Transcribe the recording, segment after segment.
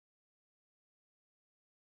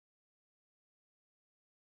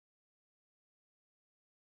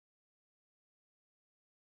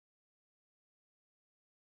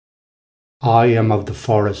I am of the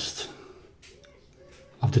forest,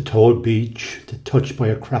 of the tall beech that touched by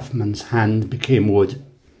a craftsman's hand became wood,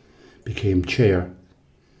 became chair.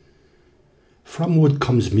 From wood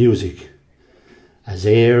comes music, as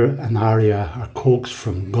air and aria are coaxed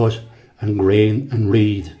from gut and grain and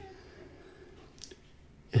reed.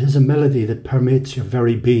 It is a melody that permeates your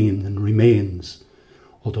very being and remains,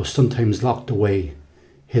 although sometimes locked away,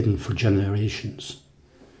 hidden for generations.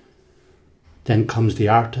 Then comes the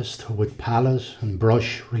artist who with palette and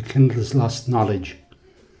brush rekindles lost knowledge.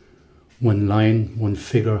 One line, one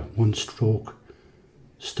figure, one stroke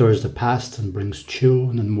stirs the past and brings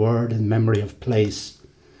tune and word and memory of place.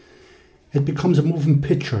 It becomes a moving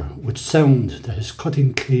picture with sound that is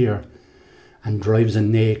cutting clear and drives a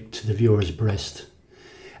nail to the viewer's breast.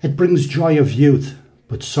 It brings joy of youth,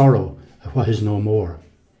 but sorrow at what is no more,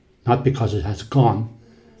 not because it has gone,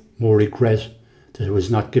 more regret that it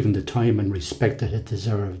was not given the time and respect that it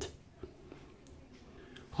deserved.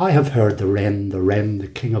 I have heard the wren,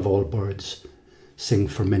 the king of all birds, sing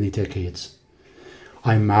for many decades.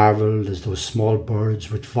 I marvelled as those small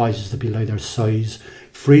birds with voices that belie their size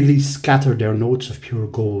freely scattered their notes of pure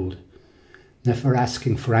gold, never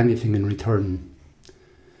asking for anything in return.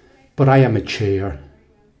 But I am a chair,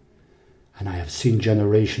 and I have seen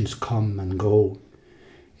generations come and go.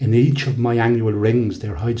 In each of my annual rings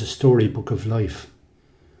there hides a storybook of life.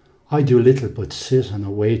 I do little but sit and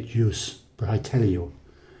await use, but I tell you,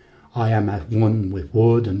 I am at one with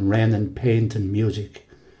wood and wren and paint and music.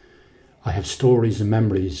 I have stories and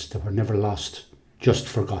memories that were never lost, just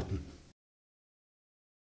forgotten.